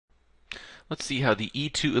Let's see how the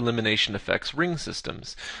E2 elimination affects ring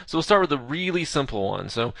systems. So we'll start with a really simple one.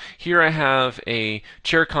 So here I have a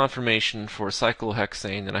chair conformation for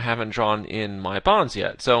cyclohexane, and I haven't drawn in my bonds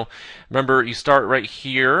yet. So remember, you start right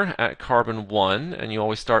here at carbon 1, and you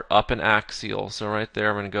always start up and axial. So right there,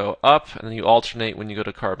 I'm going to go up, and then you alternate when you go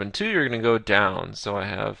to carbon 2, you're going to go down. So I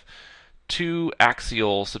have two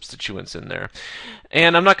axial substituents in there.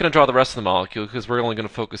 And I'm not going to draw the rest of the molecule because we're only going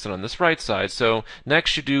to focus in on this right side. So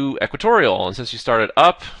next you do equatorial, and since you started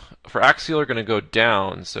up for axial, you're going to go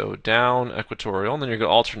down. So down equatorial, and then you're going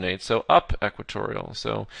to alternate. So up equatorial.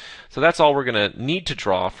 So that's all we're going to need to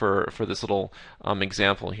draw for this little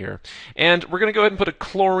example here. And we're going to go ahead and put a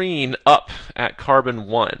chlorine up at carbon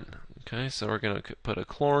 1. Okay, so we're going to put a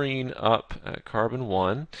chlorine up at carbon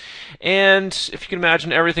 1. And if you can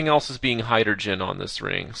imagine, everything else is being hydrogen on this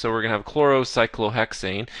ring. So we're going to have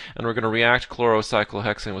chlorocyclohexane, and we're going to react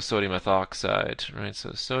chlorocyclohexane with sodium ethoxide. Right?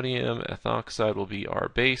 So sodium ethoxide will be our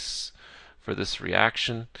base for this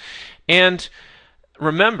reaction. And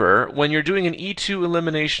remember, when you're doing an E2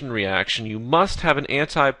 elimination reaction, you must have an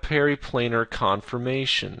anti-periplanar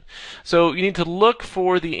conformation. So you need to look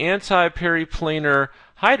for the anti-periplanar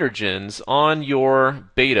hydrogens on your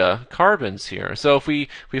beta carbons here. So if we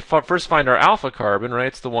first find our alpha carbon, right,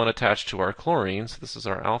 it's the one attached to our chlorine, so this is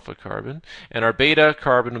our alpha carbon, and our beta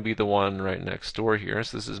carbon would be the one right next door here,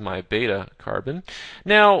 so this is my beta carbon.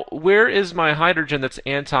 Now, where is my hydrogen that's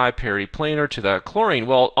anti-periplanar to that chlorine?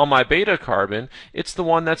 Well, on my beta carbon, it's the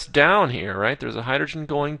one that's down here, right? There's a hydrogen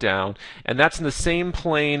going down, and that's in the same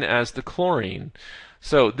plane as the chlorine.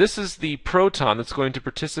 So this is the proton that's going to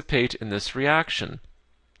participate in this reaction.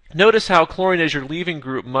 Notice how chlorine as your leaving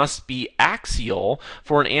group must be axial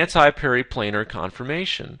for an anti-periplanar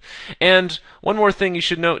conformation. And one more thing you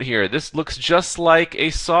should note here, this looks just like a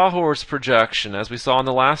sawhorse projection as we saw in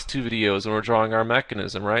the last two videos when we're drawing our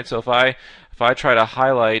mechanism, right? So if I try to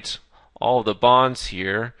highlight all of the bonds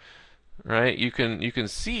here, right, you can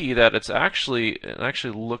see that it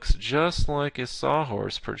actually looks just like a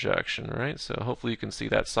sawhorse projection, right? So hopefully you can see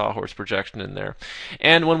that sawhorse projection in there.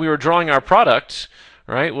 And when we were drawing our product,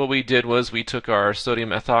 right, what we did was we took our sodium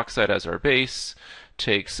ethoxide as our base,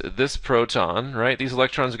 takes this proton, right? These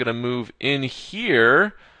electrons are going to move in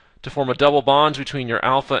here to form a double bond between your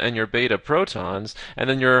alpha and your beta protons, and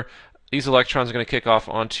then these electrons are going to kick off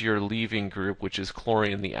onto your leaving group, which is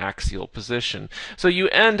chlorine in the axial position. So you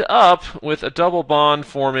end up with a double bond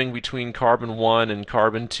forming between carbon 1 and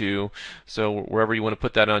carbon 2. So wherever you want to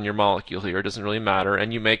put that on your molecule here, it doesn't really matter.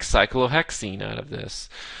 And you make cyclohexene out of this.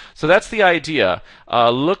 So that's the idea.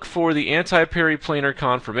 Look for the anti-periplanar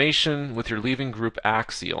conformation with your leaving group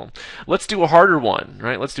axial. Let's do a harder one,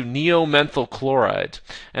 right? Let's do neomethyl chloride.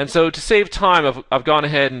 And so to save time, I've gone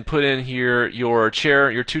ahead and put in here your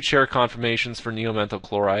two chair conformations for neomethyl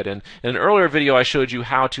chloride. And in an earlier video, I showed you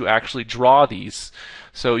how to actually draw these.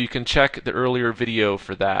 So you can check the earlier video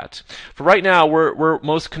for that. For right now, we're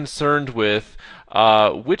most concerned with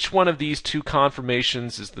which one of these two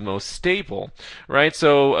conformations is the most stable, right?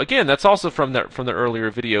 So again, that's also from the earlier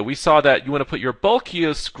video. We saw that you want to put your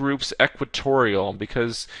bulkiest groups equatorial,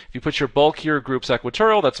 because if you put your bulkier groups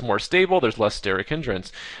equatorial, that's more stable, there's less steric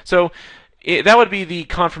hindrance. So that would be the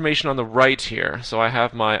conformation on the right here. So I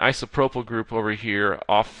have my isopropyl group over here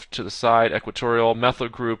off to the side, equatorial, methyl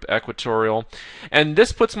group equatorial, and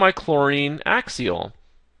this puts my chlorine axial.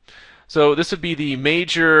 So this would be the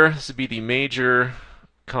major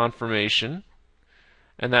conformation,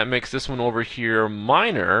 and that makes this one over here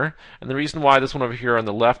minor. And the reason why this one over here on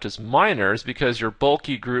the left is minor is because your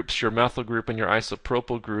bulky groups, your methyl group and your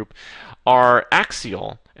isopropyl group, are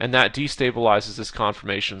axial, and that destabilizes this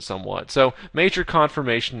conformation somewhat. So major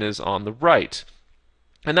conformation is on the right.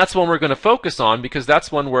 And that's one we're going to focus on because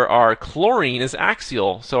that's one where our chlorine is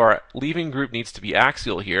axial. So our leaving group needs to be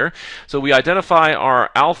axial here. So we identify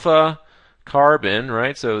our alpha carbon,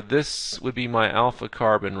 right? So this would be my alpha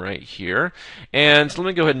carbon right here. And so let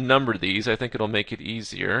me go ahead and number these. I think it'll make it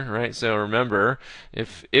easier, right? So remember,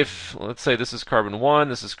 if let's say this is carbon 1,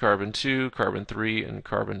 this is carbon 2, carbon 3, and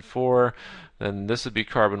carbon 4, then this would be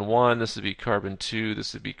carbon 1, this would be carbon 2,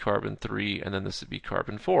 this would be carbon 3, and then this would be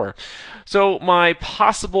carbon 4. So my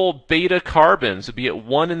possible beta carbons would be at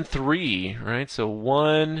 1 and 3, right? So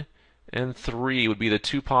 1 and 3 would be the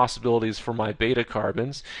two possibilities for my beta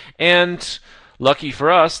carbons. And lucky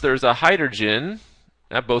for us, there's a hydrogen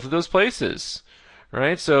at both of those places,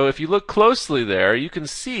 right? So if you look closely there, you can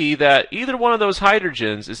see that either one of those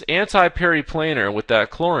hydrogens is anti-periplanar with that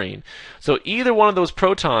chlorine. So either one of those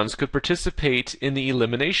protons could participate in the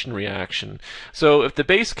elimination reaction. So if the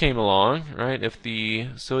base came along, right, if the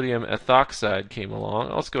sodium ethoxide came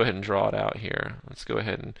along, let's go ahead and draw it out here. Let's go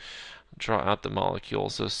ahead and draw out the molecule.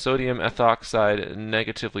 So sodium ethoxide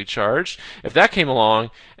negatively charged. If that came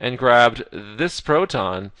along and grabbed this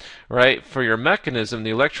proton, right, for your mechanism,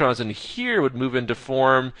 the electrons in here would move in to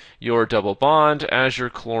form your double bond as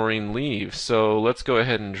your chlorine leaves. So let's go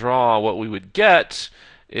ahead and draw what we would get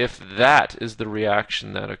if that is the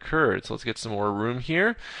reaction that occurred. So let's get some more room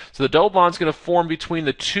here. So the double bond is going to form between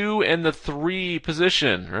the 2 and the 3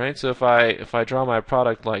 position, right? So if I draw my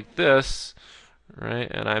product like this,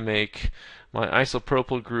 right, and I make my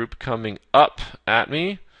isopropyl group coming up at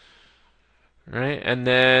me, right, and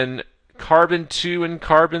then carbon 2 and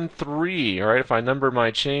carbon 3, all right, if I number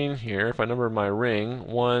my chain here, if I number my ring,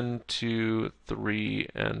 1, 2, 3,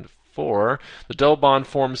 and 4, the double bond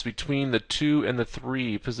forms between the 2 and the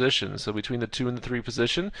 3 positions, so between the 2 and the 3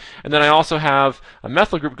 position. And then I also have a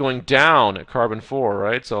methyl group going down at carbon 4,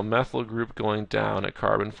 right, so a methyl group going down at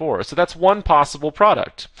carbon 4. So that's one possible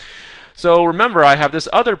product. So remember, I have this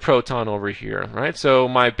other proton over here, right? So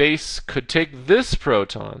my base could take this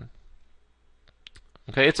proton.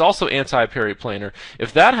 Okay, it's also anti-periplanar.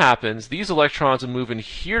 If that happens, these electrons would move in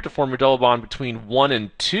here to form a double bond between 1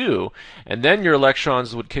 and 2, and then your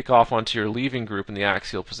electrons would kick off onto your leaving group in the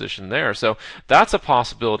axial position there. So that's a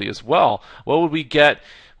possibility as well. What would we get?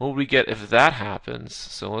 What would we get if that happens?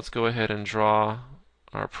 So let's go ahead and draw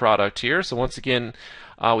our product here. So once again,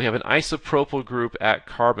 we have an isopropyl group at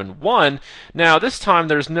carbon 1. Now this time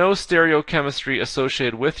there's no stereochemistry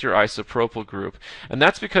associated with your isopropyl group, and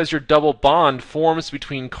that's because your double bond forms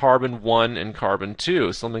between carbon 1 and carbon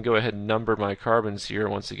 2. So let me go ahead and number my carbons here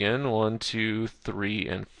once again, 1, 2, 3,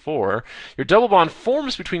 and 4. Your double bond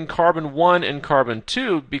forms between carbon 1 and carbon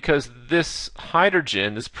 2 because this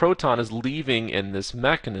hydrogen, this proton, is leaving in this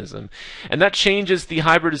mechanism. And that changes the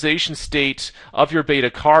hybridization state of your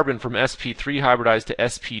beta carbon from sp3 hybridized to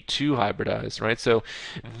sp2 hybridized, right? So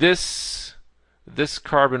this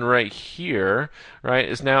carbon right here, right,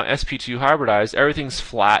 is now sp2 hybridized. Everything's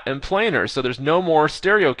flat and planar, so there's no more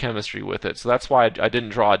stereochemistry with it. So that's why I didn't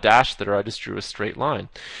draw a dash there. I just drew a straight line.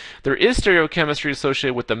 There is stereochemistry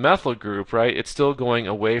associated with the methyl group, right? It's still going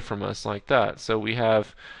away from us like that. So we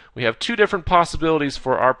have two different possibilities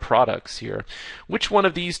for our products here. Which one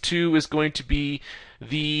of these two is going to be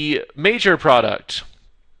the major product?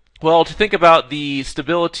 Well, to think about the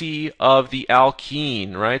stability of the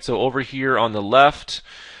alkene, right? So over here on the left,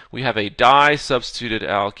 we have a di-substituted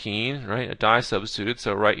alkene, right? A di-substituted.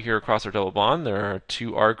 So right here across our double bond, there are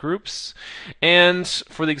 2 R groups. And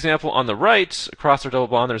for the example on the right, across our double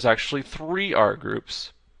bond, there's actually 3 R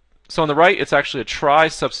groups. So on the right, it's actually a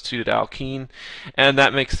tri-substituted alkene, and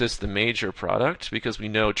that makes this the major product because we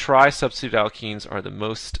know tri-substituted alkenes are the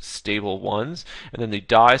most stable ones, and then the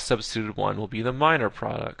di-substituted one will be the minor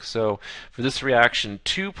product. So for this reaction,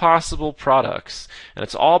 2 possible products, and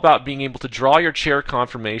it's all about being able to draw your chair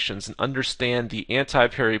conformations and understand the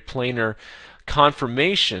anti-periplanar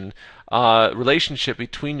conformation relationship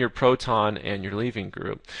between your proton and your leaving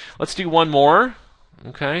group. Let's do one more.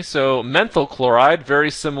 Okay, so methyl chloride, very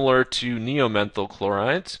similar to neomethyl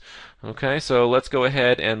chlorides. Okay, so let's go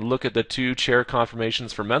ahead and look at the 2 chair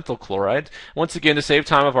conformations for methyl chloride. Once again, to save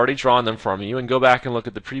time, I've already drawn them for you, and go back and look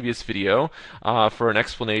at the previous video for an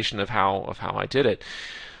explanation of how I did it.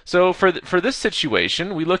 So for this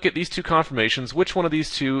situation, we look at these 2 conformations. Which one of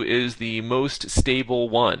these 2 is the most stable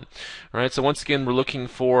one? All right, so once again, we're looking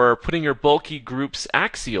for putting your bulky groups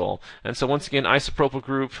axial. And so once again,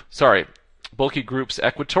 bulky group's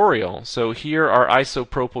equatorial. So here our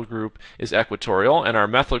isopropyl group is equatorial and our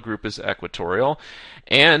methyl group is equatorial,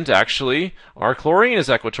 and actually our chlorine is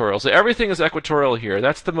equatorial. So everything is equatorial here.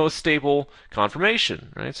 That's the most stable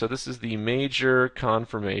conformation, right? So this is the major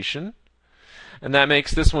conformation, and that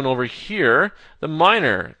makes this one over here the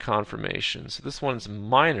minor conformation. So this one's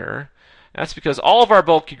minor. That's because all of our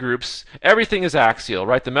bulky groups, everything is axial,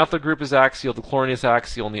 right? The methyl group is axial, the chlorine is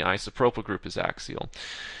axial, and the isopropyl group is axial.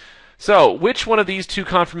 So, which one of these 2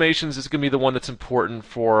 conformations is going to be the one that's important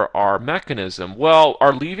for our mechanism? Well,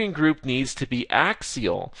 our leaving group needs to be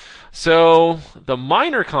axial. So, the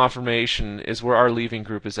minor conformation is where our leaving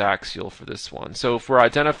group is axial for this one. So, if we're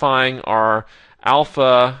identifying our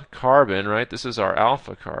alpha carbon, right, this is our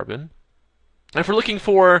alpha carbon. If we're looking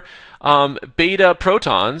for beta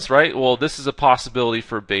protons, right, well, this is a possibility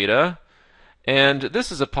for beta. And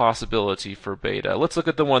this is a possibility for beta. Let's look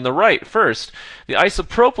at the one on the right first. The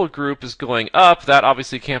isopropyl group is going up. That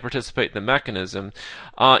obviously can't participate in the mechanism.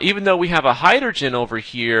 Even though we have a hydrogen over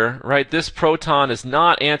here, right, this proton is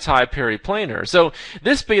not anti-periplanar. So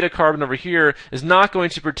this beta carbon over here is not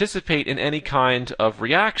going to participate in any kind of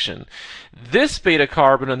reaction. This beta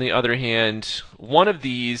carbon, on the other hand, one of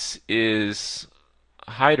these is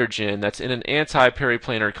hydrogen that's in an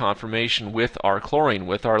anti-periplanar conformation with our chlorine,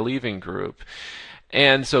 with our leaving group.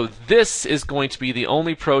 And so this is going to be the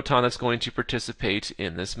only proton that's going to participate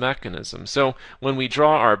in this mechanism. So when we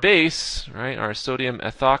draw our base, right, our sodium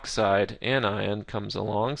ethoxide anion comes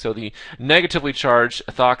along. So the negatively charged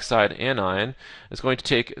ethoxide anion is going to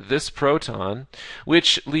take this proton,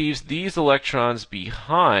 which leaves these electrons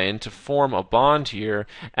behind to form a bond here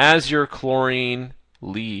as your chlorine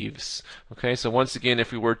leaves. Okay, so once again,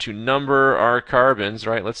 if we were to number our carbons,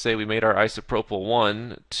 right, let's say we made our isopropyl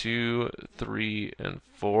 1, 2, 3, and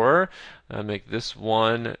 4. Make this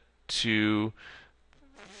 1, 2,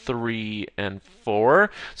 3, and 4.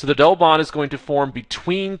 So the double bond is going to form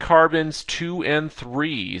between carbons 2 and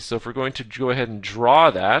 3. So if we're going to go ahead and draw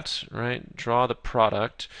that, right, draw the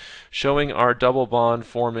product, showing our double bond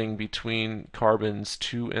forming between carbons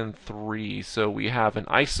 2 and 3. So we have an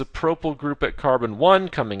isopropyl group at carbon 1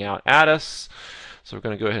 coming out at us. So we're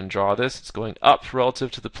going to go ahead and draw this. It's going up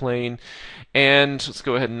relative to the plane. And let's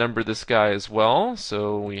go ahead and number this guy as well.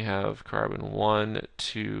 So we have carbon 1,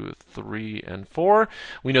 2, 3, and 4.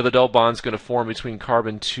 We know the double bond is going to form between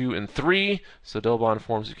carbon 2 and 3. So double bond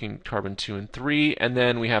forms between carbon 2 and 3. And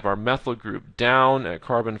then we have our methyl group down at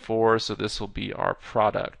carbon 4. So this will be our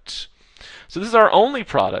product. So this is our only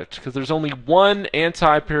product because there's only one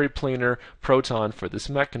anti-periplanar proton for this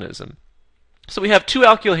mechanism. So we have two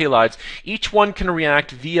alkyl halides. Each one can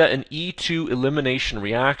react via an E2 elimination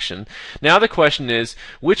reaction. Now the question is,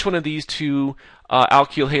 which one of these two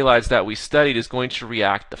alkyl halides that we studied is going to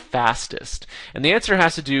react the fastest? And the answer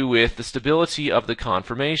has to do with the stability of the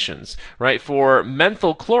conformations. Right? For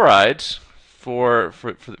methyl chloride, for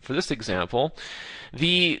this example,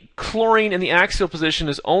 the chlorine in the axial position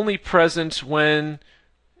is only present when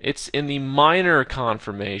it's in the minor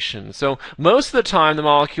conformation. So most of the time the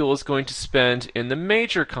molecule is going to spend in the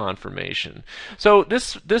major conformation. So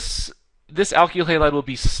this alkyl halide will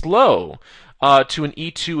be slow to an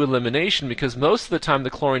E2 elimination because most of the time the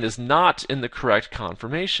chlorine is not in the correct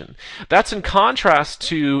conformation. That's in contrast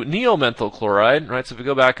to neomethyl chloride, right? So if we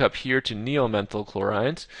go back up here to neomethyl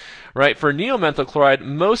chloride, right? For neomethyl chloride,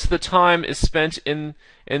 most of the time is spent in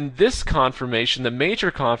this conformation, the major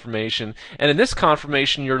conformation, and in this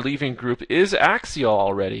conformation your leaving group is axial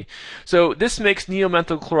already. So this makes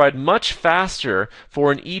neomethyl chloride much faster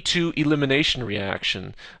for an E2 elimination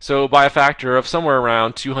reaction. So by a factor of somewhere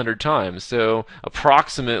around 200 times. So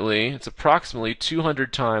it's approximately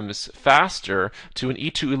 200 times faster to an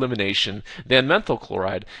E2 elimination than methyl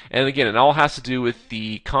chloride. And again, it all has to do with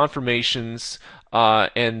the conformations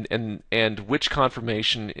and which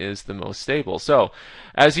conformation is the most stable. So,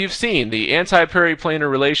 as you've seen, the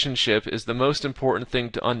anti-periplanar relationship is the most important thing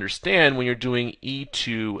to understand when you're doing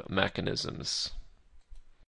E2 mechanisms.